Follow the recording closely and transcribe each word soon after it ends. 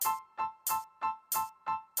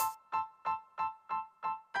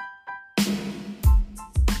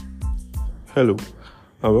Hello,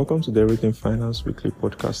 and welcome to the Everything Finance Weekly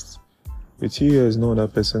podcast. With you here is no other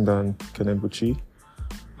person than Kenebuchi.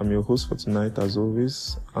 I'm your host for tonight, as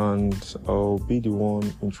always, and I'll be the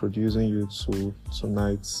one introducing you to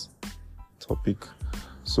tonight's topic.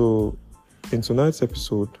 So, in tonight's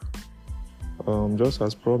episode, just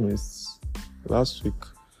as promised, last week,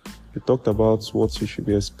 we talked about what you should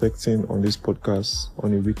be expecting on this podcast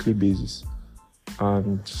on a weekly basis.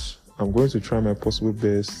 And I'm going to try my possible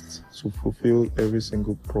best to fulfill every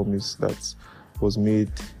single promise that was made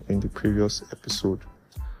in the previous episode.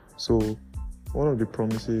 So, one of the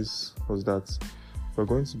promises was that we're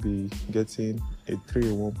going to be getting a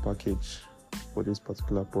 3-in-1 package for this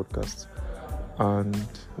particular podcast. And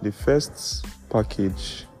the first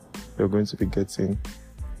package we're going to be getting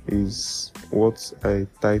is what I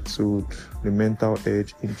titled the mental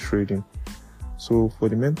edge in trading. So for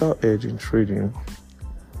the mental edge in trading,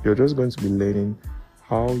 you're just going to be learning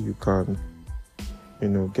how you can,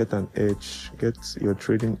 get an edge, get your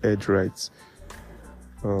trading edge right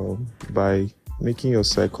by making your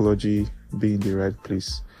psychology be in the right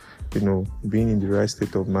place, being in the right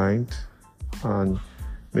state of mind and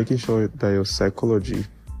making sure that your psychology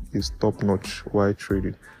is top notch while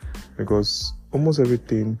trading. Because almost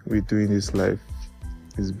everything we do in this life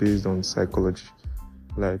is based on psychology.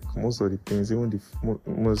 Like most of the things, even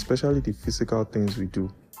especially the physical things we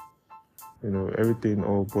do, everything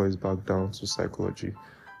all boils back down to psychology.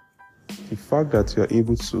 The fact that you're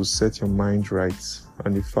able to set your mind right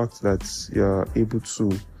and the fact that you're able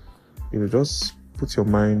to, just put your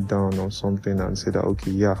mind down on something and say that, okay,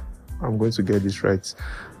 yeah, I'm going to get this right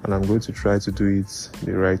and I'm going to try to do it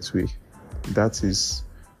the right way. That is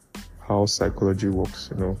how psychology works,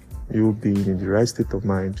 you being in the right state of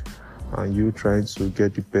mind and you trying to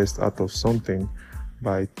get the best out of something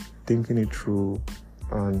by thinking it through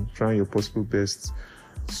and trying your possible best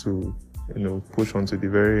to, push on to the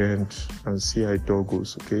very end and see how it all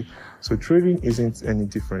goes, okay? So trading isn't any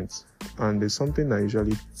different. And there's something I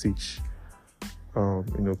usually teach,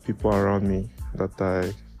 people around me that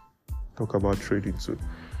I talk about trading to.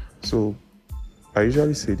 So I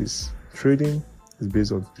usually say this: trading is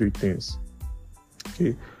based on 3 things,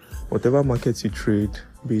 okay? Whatever market you trade,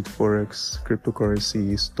 be it forex,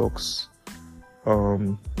 cryptocurrency, stocks,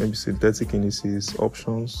 maybe synthetic indices,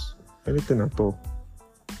 options, anything at all.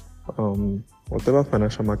 Whatever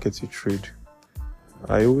financial market you trade,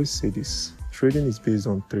 I always say this: trading is based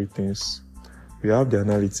on 3 things. We have the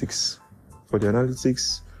analytics. For the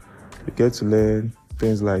analytics, you get to learn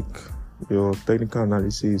things like your technical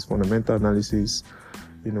analysis, fundamental analysis,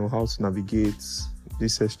 how to navigate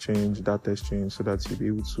this exchange, that exchange, so that you'll be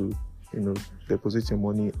able to, deposit your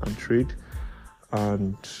money and trade.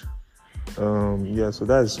 And so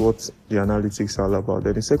that is what the analytics are all about.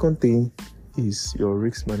 Then the second thing is your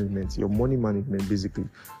risk management, your money management, basically.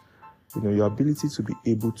 Your ability to be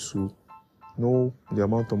able to know the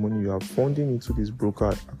amount of money you are funding into these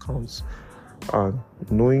broker accounts and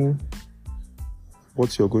knowing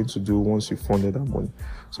what you're going to do once you funded that money.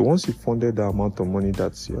 So once you funded the amount of money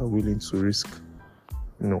that you are willing to risk,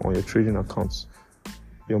 on your trading accounts,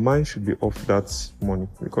 your mind should be off that money,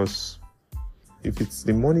 because if it's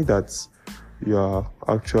the money that you are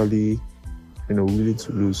actually, willing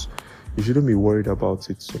to lose, you shouldn't be worried about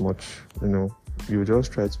it so much. You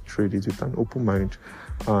just try to trade it with an open mind,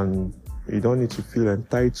 and you don't need to feel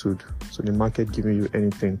entitled to the market giving you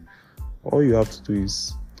anything. All you have to do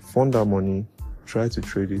is fund that money, try to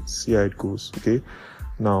trade it, see how it goes, okay?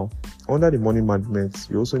 Now, under the money management,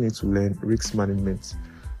 you also need to learn risk management.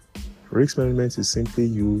 Risk management is simply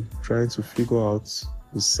you trying to figure out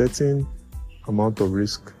the certain amount of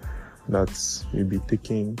risk that you'll be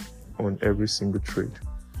taking on every single trade.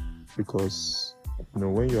 Because,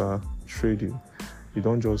 when you are trading, you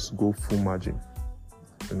don't just go full margin.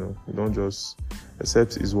 You don't just,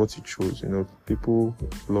 except is what you chose. People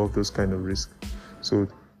love those kind of risk. So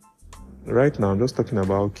right now, I'm just talking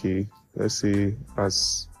about, okay, let's say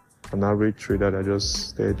as an average trader that just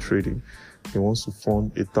started trading, he wants to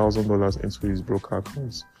fund $1,000 into his broker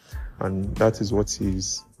accounts. And that is what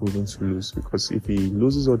he's willing to lose. Because if he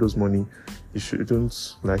loses all those money, it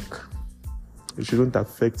shouldn't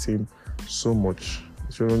affect him so much.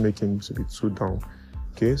 It shouldn't make him to be too down.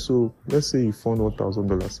 Okay, so let's say you fund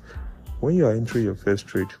 $1,000. When you are entering your first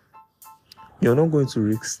trade, you're not going to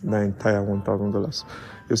risk the entire $1,000.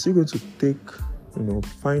 You're still going to take,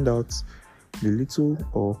 find out the little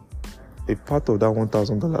or a part of that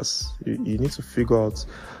 $1,000. You need to figure out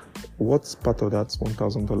what part of that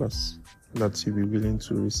 $1,000 that you'll be willing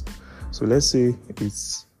to risk. So let's say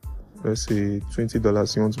it's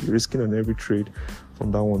 $20 you want to be risking on every trade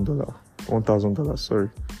from that $1,000, sorry.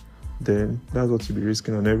 then that's what you'll be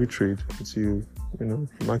risking on every trade until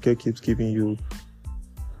the market keeps giving you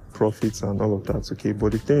profits and all of that. Okay,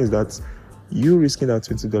 but the thing is that you risking that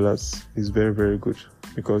 $20 is very, very good,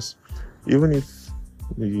 because even if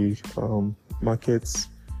the market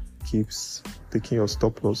keeps taking your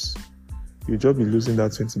stop loss, you'll just be losing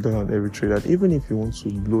that $20 on every trade. And even if you want to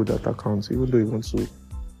blow that account, even though you want to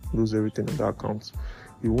lose everything on that account,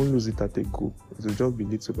 you won't lose it at a go. It will just be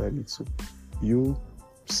little by little. You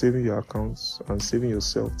saving your accounts and saving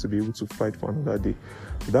yourself to be able to fight for another day.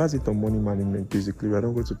 So that's it on money management. Basically, we're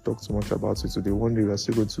not going to talk too much about it today. One day we're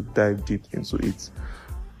still going to dive deep into it.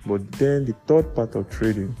 But then the third part of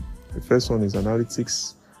trading, the first one is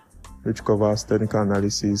analytics, which covers technical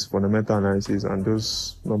analysis, fundamental analysis, and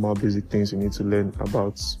those normal basic things you need to learn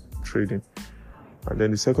about trading. And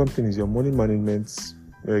then the second thing is your money management,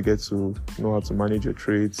 where you get to know how to manage your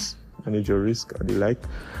trades, manage your risk, and the like.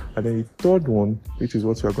 And then the third one, which is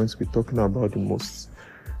what we are going to be talking about the most,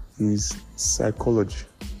 is psychology,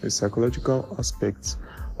 the psychological aspect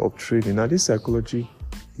of trading. Now, this psychology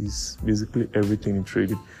is basically everything in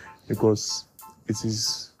trading, because it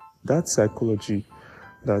is that psychology,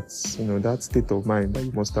 that state of mind that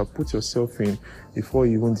you must have put yourself in before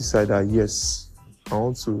you even decide that, yes, I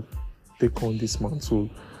want to take on this mantle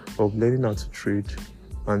of learning how to trade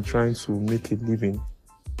and trying to make a living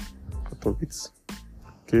out of it.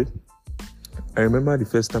 Okay, I remember the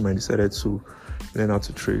first time I decided to learn how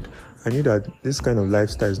to trade, I knew that this kind of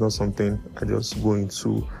lifestyle is not something I just go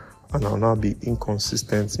into and I'll now be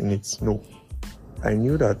inconsistent in it. No, I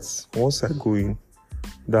knew that once I go in,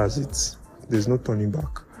 that's it. There's no turning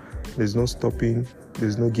back. There's no stopping.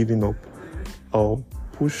 There's no giving up. I'll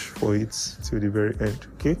push for it till the very end.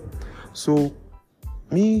 Okay, so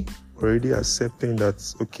me already accepting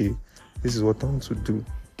that, okay, this is what I want to do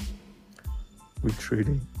with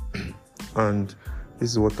trading, and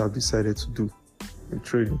this is what I've decided to do with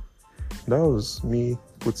trading. That was me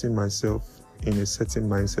putting myself in a certain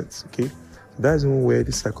mindset. Okay, that's where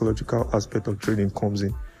the psychological aspect of trading comes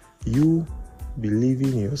in. You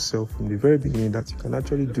believing in yourself from the very beginning that you can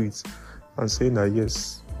actually do it, and saying that,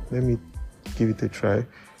 yes, let me give it a try,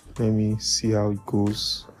 let me see how it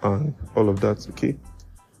goes, and all of that. Okay,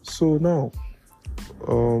 so now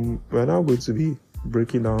we're now going to be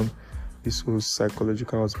breaking down this whole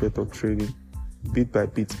psychological aspect of trading bit by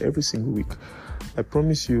bit every single week. I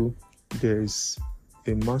promise you there is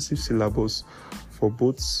a massive syllabus for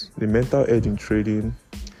both the mental edge in trading,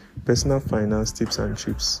 personal finance tips and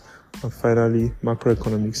tips, and finally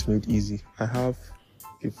macroeconomics made easy. I have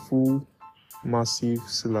a full massive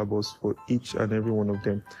syllabus for each and every one of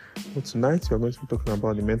them. But tonight we are going to be talking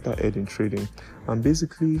about the mental edge in trading, and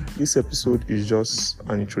basically this episode is just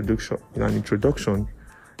an introduction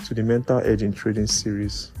to the mental edge in trading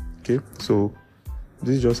series. Okay, so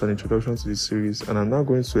this is just an introduction to this series, and I'm now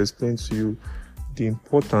going to explain to you the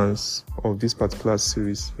importance of this particular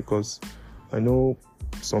series, because I know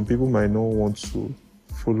some people might not want to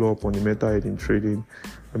follow up on the mental edge in trading.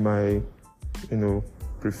 They might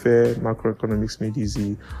prefer macroeconomics made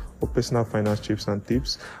easy or personal finance tips and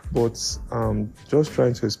tips, but just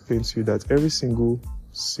trying to explain to you that every single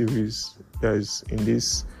series that is in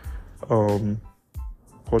this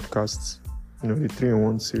podcast, the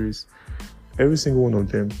 3-in-1 series, every single one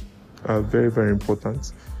of them are very, very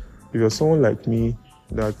important. If you're someone like me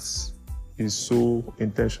that is so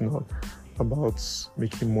intentional about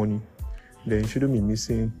making money, then you shouldn't be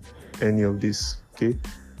missing any of this. Okay,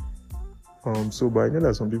 but I know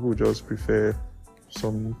that some people just prefer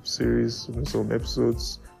some series, some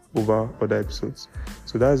episodes over other episodes.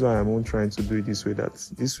 So that's why I'm trying to do it this way, that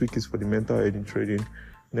this week is for the mental edge in trading,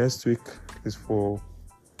 next week is for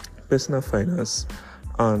personal finance,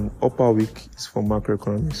 and upper week is for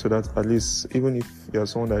macroeconomics, so that at least even if you're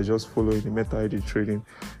someone that is just following the mental edge in trading,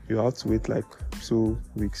 you have to wait like 2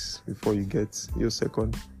 weeks before you get your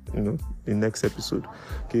second, the next episode.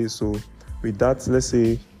 Okay, so with that, let's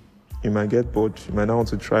say you might get bored, you might not want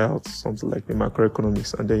to try out something like the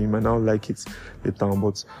macroeconomics, and then you might not like it later on.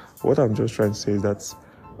 But what I'm just trying to say is that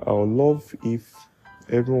I would love if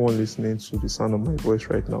everyone listening to the sound of my voice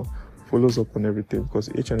right now follows up on everything, because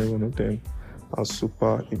each and every one of them are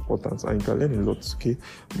super important and you can learn a lot. Okay,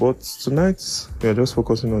 but tonight we are just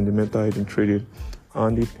focusing on the mental edge in trading,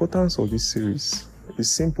 and the importance of this series is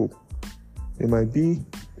simple. You might be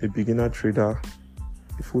a beginner trader,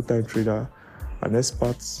 a full-time trader, an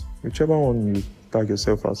expert, whichever one you tag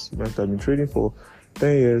yourself as. You might have been trading for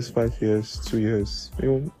 10 years, 5 years, 2 years,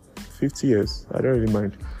 even 50 years. I don't really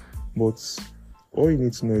mind. But all you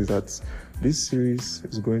need to know is that this series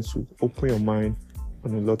is going to open your mind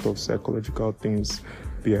on a lot of psychological things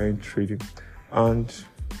behind trading. And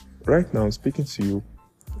right now, speaking to you,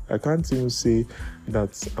 I can't even say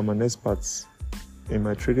that I'm an expert in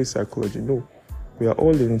my trading psychology. No, we are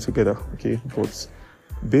all learning together, okay? But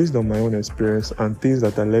based on my own experience and things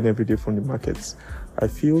that I learn every day from the markets, I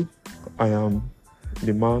feel I am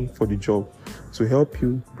the man for the job to help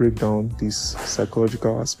you break down these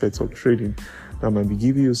psychological aspects of trading that might be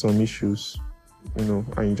giving you some issues, and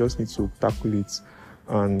you just need to tackle it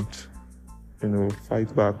and,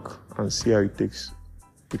 fight back and see how it takes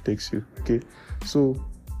you, okay? So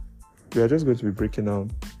we are just going to be breaking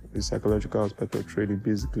down the psychological aspect of trading,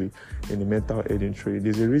 basically in the mental edge in trading.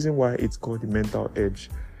 There's a reason why it's called the mental edge.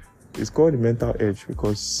 It's called the mental edge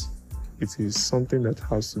because it is something that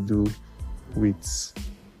has to do with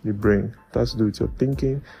the brain. It has to do with your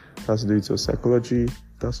thinking, it has to do with your psychology, it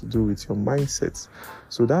has to do with your mindset.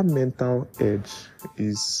 So that mental edge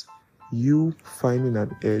is you finding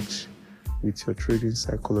an edge with your trading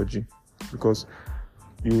psychology, because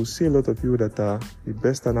you will see a lot of people that are the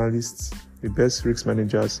best analysts, the best risk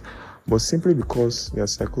managers, but simply because their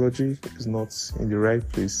psychology is not in the right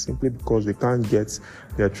place, simply because they can't get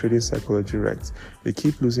their trading psychology right, they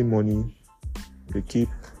keep losing money, they keep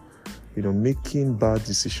making bad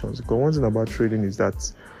decisions. Because one thing about trading is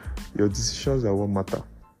that your decisions are what matter.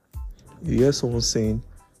 You hear someone saying,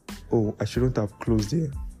 "Oh, I shouldn't have closed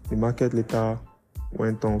there. The market later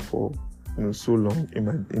went on for so long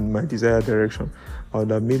in my desired direction. I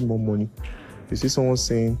would have made more money." You see someone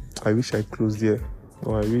saying, "I wish I closed there,"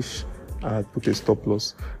 or "I wish I had put a stop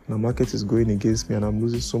loss. The market is going against me and I'm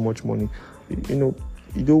losing so much money."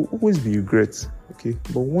 There'll always be regret, okay?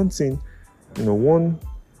 But one thing, one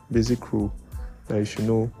basic rule that you should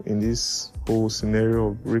know in this whole scenario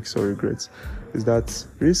of risks or regrets is that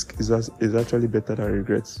risk is actually better than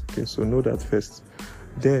regrets. Okay, so know that first.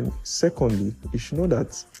 Then, secondly, you should know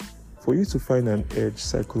that for you to find an edge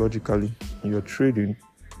psychologically in your trading,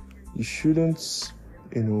 you shouldn't,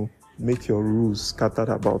 make your rules scattered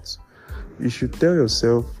about. You should tell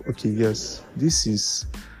yourself, okay, yes, this is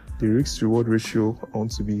the risk-reward ratio I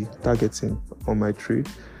want to be targeting on my trade.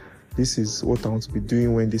 This is what I want to be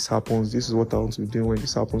doing when this happens. This is what I want to be doing when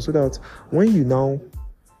this happens. So that when you now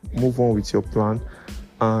move on with your plan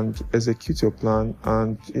and execute your plan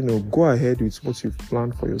and, go ahead with what you've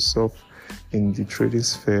planned for yourself in the trading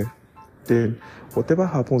sphere, then whatever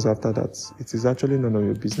happens after that, it is actually none of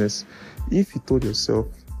your business. If you told yourself,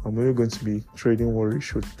 I'm only going to be trading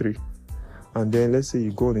 1:3, and then let's say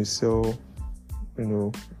you go on a sell,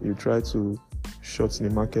 you try to short in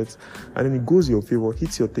the market, and then it goes your favor,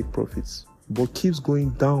 hits your take profits, but keeps going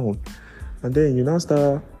down, and then you now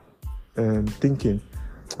start thinking,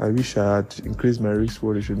 I wish I had increased my risk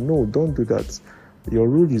reward ratio. No, don't do that. Your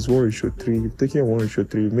rule is 1:3. You've taken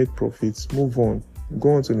 1:3, you've made profits, move on,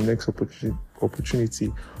 go on to the next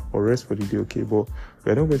opportunity or rest for the day, okay? But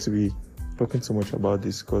we're not going to be talking too much about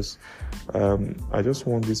this because I just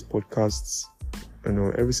want these podcasts,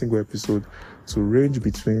 every single episode to range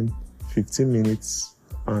between 15 minutes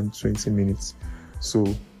and 20 minutes. So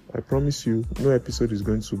I promise you, no episode is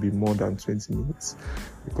going to be more than 20 minutes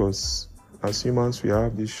because as humans, we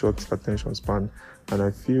have this short attention span, and I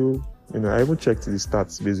feel, I even checked the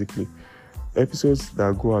stats basically. Episodes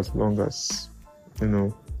that go as long as,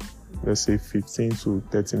 let's say 15 to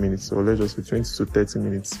 30 minutes, or let's just say 20 to 30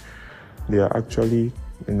 minutes, they are actually,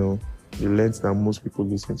 the length that most people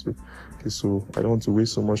listen to. Okay, so I don't want to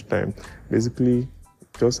waste so much time. Basically,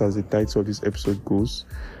 just as the title of this episode goes,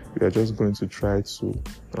 we are just going to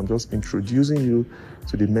I'm just introducing you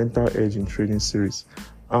to the mental edge in trading series.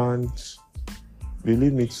 And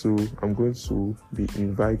believe me too, I'm going to be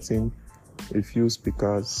inviting a few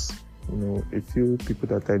speakers, a few people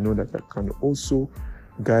that I know that can also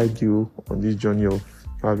guide you on this journey of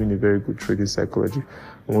having a very good trading psychology.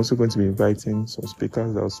 I'm also going to be inviting some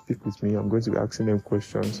speakers that will speak with me. I'm going to be asking them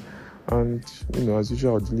questions, and as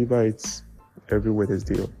usual, I'll deliver it every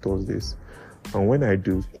Wednesday or Thursdays. And when I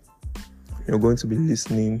do, you're going to be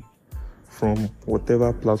listening from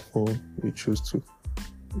whatever platform you choose to,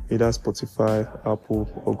 either Spotify, Apple,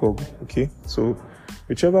 or Google. Okay, so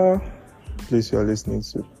whichever place you are listening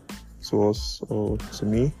to us or to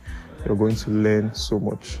me, you're going to learn so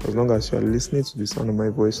much. As long as you are listening to the sound of my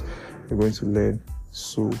voice, you're going to learn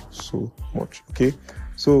so much. Okay,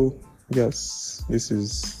 so yes, this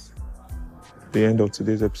is the end of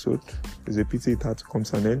today's episode. It's a pity it had to come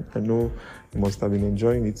to an end. I know you must have been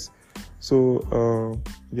enjoying it. So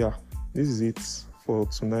this is it for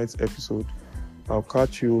tonight's episode. I'll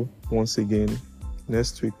catch you once again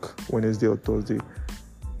next week, Wednesday or Thursday.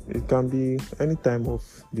 It can be any time of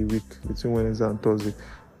the week between Wednesday and Thursday.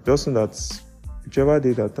 Just so that whichever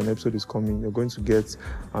day that an episode is coming, you're going to get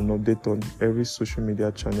an update on every social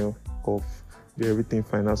media channel of the Everything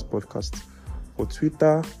Finance podcast. For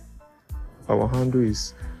Twitter, our handle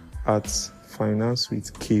is at Finance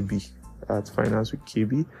with KB,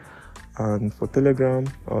 and for Telegram,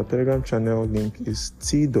 our Telegram channel link is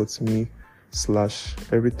t.me/Everything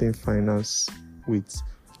Finance with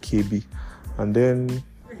KB. And then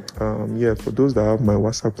for those that have my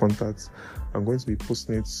WhatsApp contacts, I'm going to be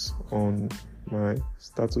posting it on my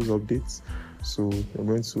status updates, so you're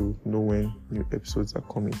going to know when new episodes are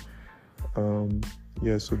coming.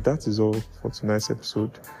 So that is all for tonight's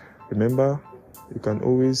episode. Remember, you can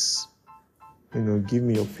always give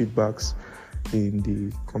me your feedbacks in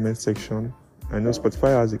the comment section. I know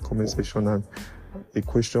Spotify has a comment section and a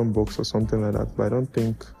question box or something like that, but I don't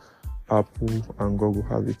think Apple and Google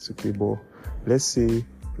have it. Okay, but let's say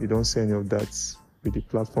you don't see any of that with the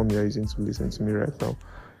platform you're using to listen to me right now.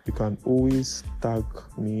 You can always tag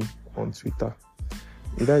me on Twitter.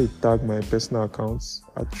 Either you tag my personal accounts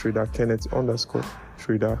at traderkenneth_,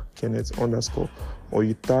 or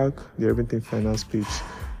you tag the Everything Finance page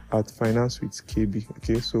at Finance with KB.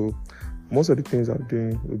 Okay, so most of the things I'm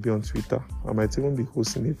doing will be on Twitter. I might even be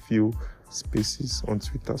hosting a few spaces on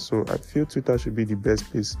Twitter. So I feel Twitter should be the best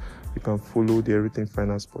place you can follow the Everything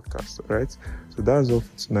Finance podcast. All right. So that's all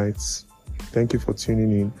for tonight. Thank you for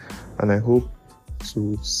tuning in, and I hope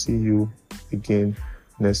to see you again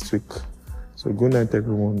next week. So good night,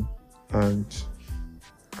 everyone, and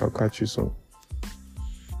I'll catch you soon.